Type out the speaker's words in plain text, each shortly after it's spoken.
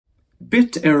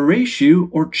bit error ratio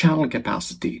or channel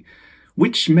capacity.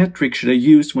 Which metric should I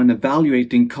use when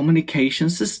evaluating communication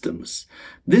systems?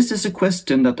 This is a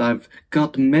question that I've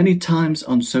got many times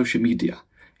on social media.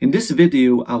 In this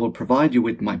video, I will provide you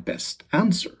with my best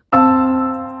answer.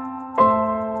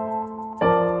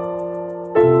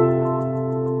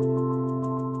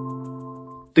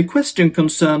 The question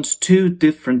concerns two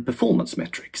different performance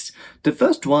metrics. The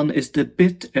first one is the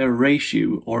bit error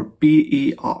ratio, or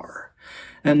BER.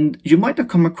 And you might have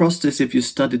come across this if you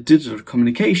studied digital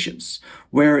communications,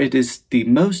 where it is the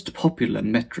most popular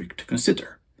metric to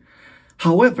consider.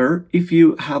 However, if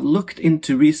you have looked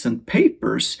into recent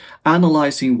papers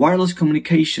analyzing wireless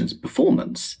communications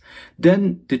performance,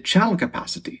 then the channel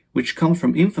capacity, which comes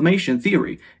from information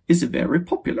theory, is very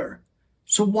popular.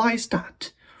 So why is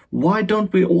that? Why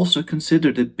don't we also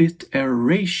consider the bit error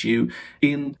ratio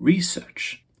in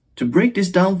research? To break this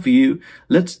down for you,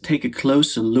 let's take a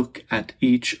closer look at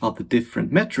each of the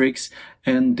different metrics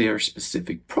and their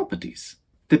specific properties.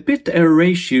 The bit error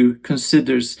ratio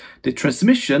considers the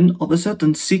transmission of a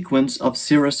certain sequence of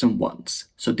zeros and ones.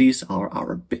 So these are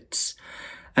our bits.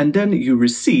 And then you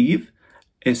receive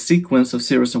a sequence of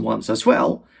zeros and ones as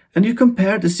well. And you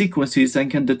compare the sequences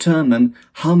and can determine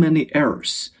how many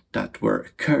errors that were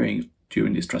occurring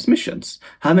during these transmissions.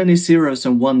 How many zeros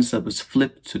and ones that was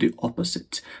flipped to the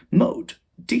opposite mode.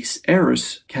 These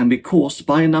errors can be caused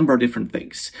by a number of different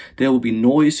things. There will be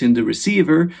noise in the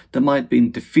receiver, there might be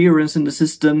interference in the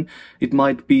system, it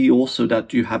might be also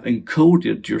that you have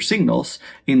encoded your signals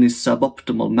in a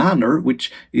suboptimal manner,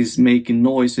 which is making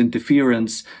noise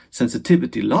interference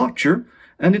sensitivity larger.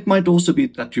 And it might also be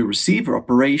that your receiver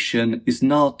operation is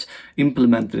not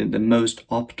implemented in the most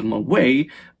optimal way,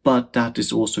 but that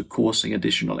is also causing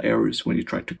additional errors when you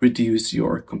try to reduce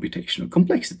your computational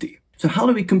complexity. So how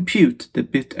do we compute the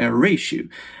bit error ratio?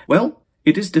 Well,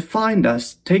 it is defined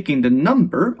as taking the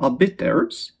number of bit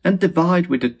errors and divide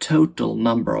with the total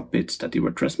number of bits that you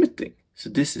were transmitting. So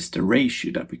this is the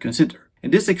ratio that we consider. In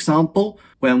this example,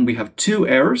 when we have 2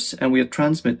 errors and we are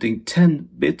transmitting 10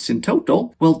 bits in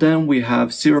total, well then we have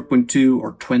 0.2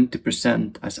 or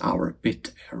 20% as our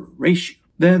bit error ratio.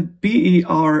 The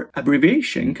BER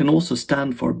abbreviation can also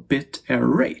stand for bit error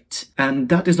rate, and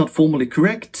that is not formally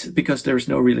correct because there is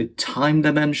no really time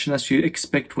dimension as you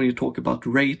expect when you talk about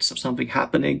rates of something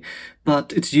happening,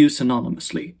 but it's used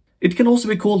synonymously. It can also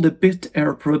be called the bit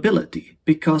error probability,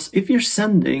 because if you're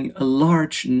sending a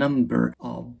large number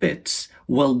of bits,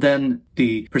 well then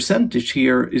the percentage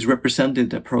here is representing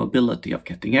the probability of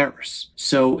getting errors.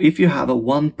 So if you have a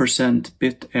 1%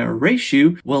 bit error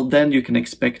ratio, well then you can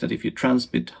expect that if you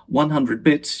transmit 100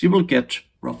 bits, you will get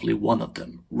roughly 1 of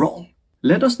them wrong.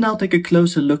 Let us now take a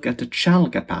closer look at the channel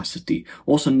capacity,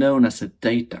 also known as a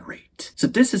data rate. So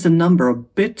this is the number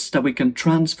of bits that we can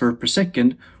transfer per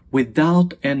second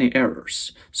without any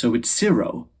errors, so it's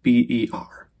 0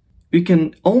 BER. We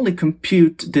can only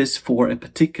compute this for a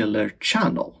particular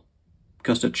channel,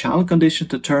 because the channel condition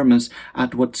determines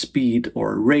at what speed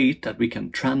or rate that we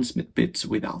can transmit bits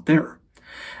without error.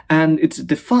 And it's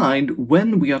defined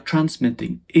when we are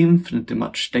transmitting infinitely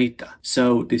much data.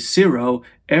 So the 0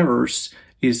 errors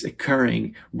is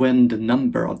occurring when the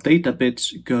number of data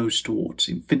bits goes towards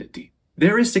infinity.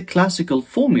 There is a classical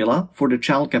formula for the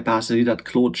channel capacity that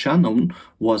Claude Shannon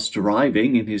was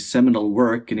deriving in his seminal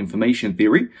work in information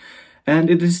theory, and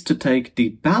it is to take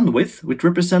the bandwidth, which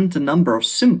represents the number of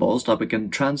symbols that we can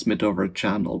transmit over a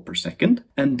channel per second,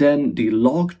 and then the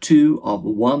log2 of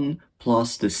 1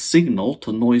 plus the signal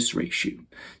to noise ratio.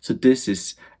 So this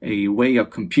is a way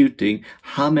of computing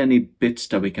how many bits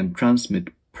that we can transmit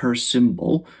per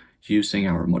symbol using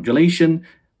our modulation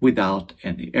without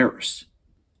any errors.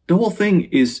 The whole thing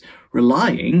is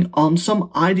relying on some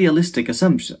idealistic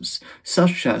assumptions,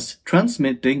 such as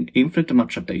transmitting infinitely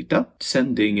much of data,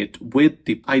 sending it with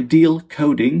the ideal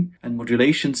coding and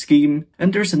modulation scheme,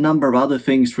 and there's a number of other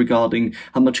things regarding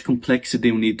how much complexity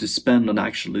we need to spend on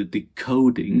actually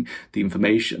decoding the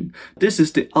information. This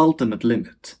is the ultimate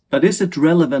limit. But is it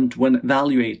relevant when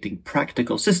evaluating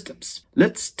practical systems?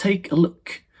 Let's take a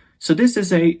look. So this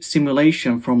is a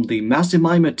simulation from the Massive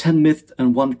MIMO 10 Myth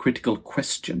and 1 Critical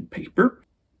Question paper.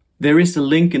 There is a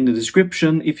link in the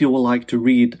description if you would like to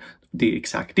read the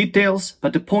exact details,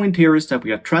 but the point here is that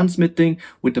we are transmitting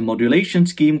with a modulation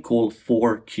scheme called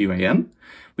 4QAM.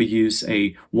 We use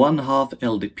a 1/2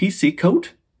 LDPC code,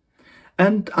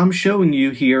 and I'm showing you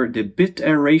here the bit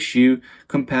error ratio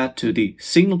compared to the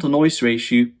signal to noise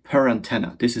ratio per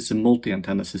antenna. This is a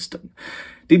multi-antenna system.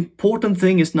 The important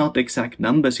thing is not the exact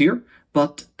numbers here,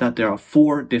 but that there are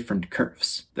 4 different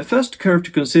curves. The first curve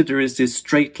to consider is this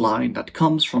straight line that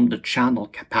comes from the channel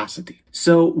capacity.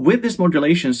 So with this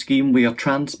modulation scheme, we are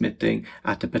transmitting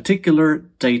at a particular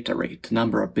data rate,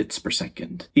 number of bits per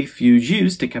second. If you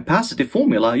use the capacity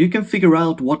formula, you can figure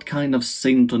out what kind of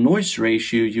signal-to-noise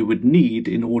ratio you would need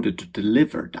in order to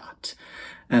deliver that.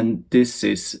 And this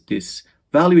is this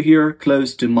value here,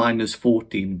 close to minus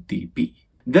 14 dB.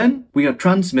 Then we are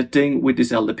transmitting with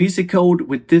this LDPC code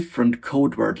with different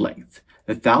code word length.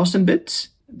 1,000 bits,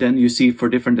 then you see for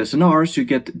different SNRs you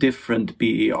get different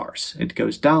BERs. It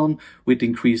goes down with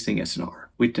increasing SNR.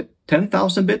 With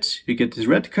 10,000 bits you get this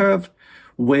red curve.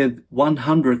 With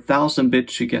 100,000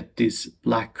 bits you get this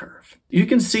black curve. You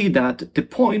can see that the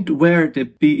point where the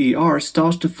BER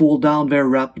starts to fall down very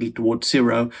rapidly towards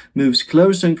 0 moves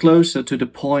closer and closer to the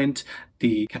point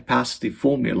the capacity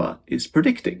formula is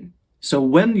predicting. So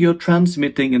when you're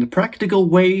transmitting in a practical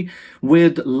way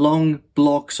with long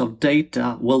blocks of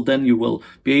data, well, then you will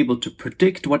be able to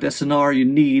predict what SNR you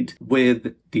need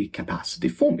with the capacity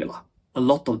formula. A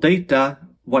lot of data,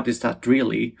 what is that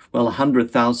really? Well,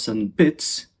 100,000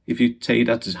 bits. If you say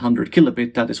that is 100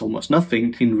 kilobit, that is almost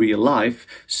nothing in real life.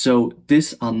 So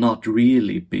these are not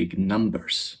really big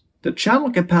numbers. The channel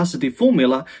capacity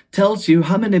formula tells you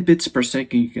how many bits per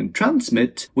second you can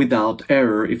transmit without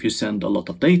error if you send a lot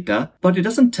of data, but it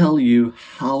doesn't tell you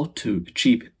how to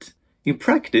achieve it. In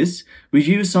practice, we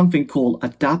use something called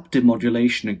adaptive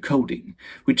modulation encoding,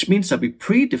 which means that we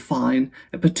predefine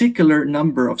a particular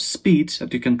number of speeds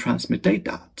that you can transmit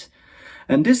data at.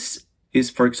 And this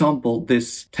is, for example,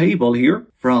 this table here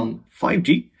from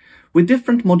 5G. With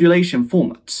different modulation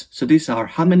formats. So these are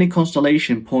how many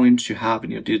constellation points you have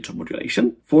in your digital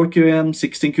modulation. 4 QAM,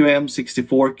 16 QAM,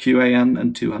 64 QAM,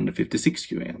 and 256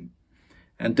 QAM.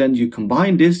 And then you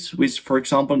combine this with, for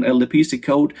example, an LDPC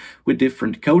code with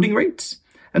different coding rates.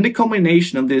 And the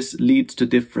combination of this leads to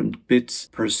different bits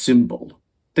per symbol.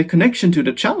 The connection to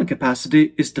the channel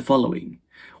capacity is the following.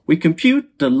 We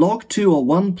compute the log2 or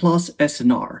 1 plus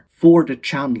SNR for the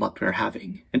channel that we're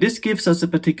having. And this gives us a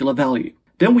particular value.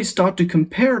 Then we start to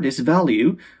compare this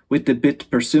value with the bit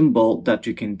per symbol that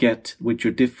you can get with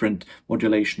your different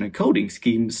modulation encoding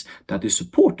schemes that is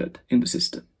supported in the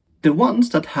system. The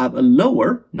ones that have a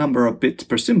lower number of bits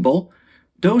per symbol,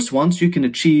 those ones you can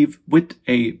achieve with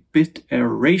a bit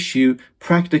error ratio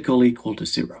practically equal to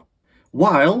 0.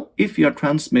 While if you are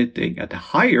transmitting at a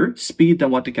higher speed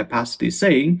than what the capacity is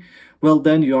saying, well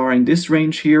then you are in this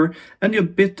range here and your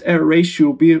bit error ratio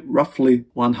will be roughly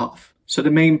 1/2. So the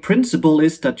main principle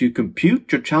is that you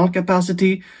compute your channel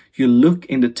capacity, you look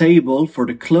in the table for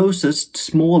the closest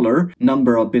smaller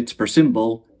number of bits per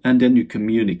symbol, and then you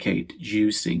communicate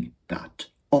using that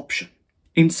option.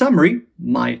 In summary,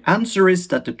 my answer is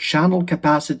that the channel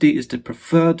capacity is the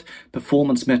preferred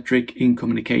performance metric in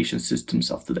communication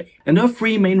systems of today. And there are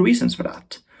 3 main reasons for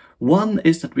that. One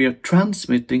is that we are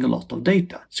transmitting a lot of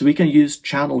data, so we can use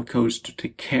channel codes to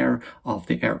take care of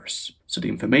the errors. So the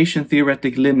information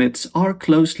theoretic limits are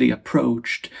closely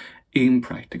approached in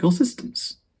practical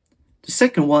systems. The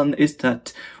second one is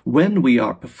that when we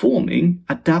are performing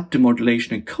adaptive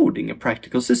modulation encoding in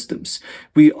practical systems,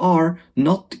 we are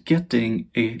not getting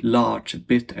a large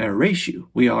bit error ratio.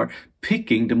 We are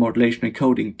picking the modulation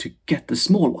encoding to get the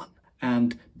small one,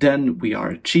 and then we are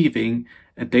achieving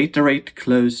a data rate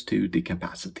close to the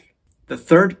capacity. The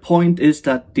third point is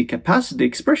that the capacity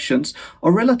expressions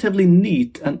are relatively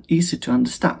neat and easy to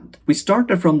understand. We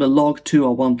started from the log2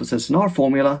 or 1 plus SNR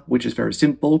formula, which is very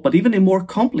simple, but even in more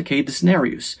complicated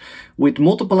scenarios, with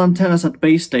multiple antennas at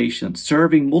base stations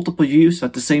serving multiple use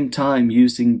at the same time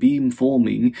using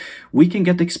beamforming, we can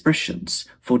get expressions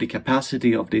for the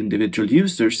capacity of the individual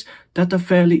users that are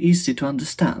fairly easy to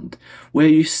understand, where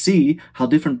you see how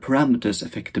different parameters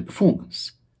affect the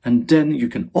performance. And then you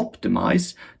can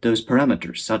optimize those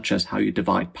parameters, such as how you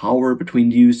divide power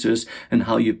between users and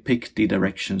how you pick the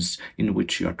directions in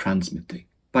which you are transmitting.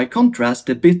 By contrast,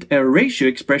 the bit error ratio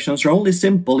expressions are only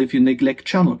simple if you neglect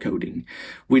channel coding,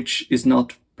 which is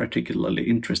not particularly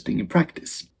interesting in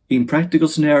practice. In practical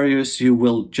scenarios, you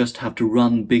will just have to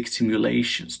run big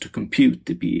simulations to compute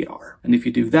the BER. And if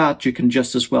you do that, you can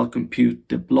just as well compute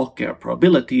the block error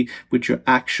probability with your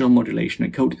actual modulation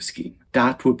encoding scheme.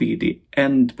 That would be the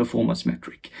end performance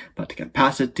metric, but the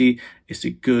capacity is a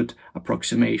good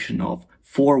approximation of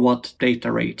for what data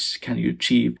rates can you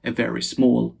achieve a very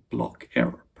small block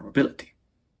error probability.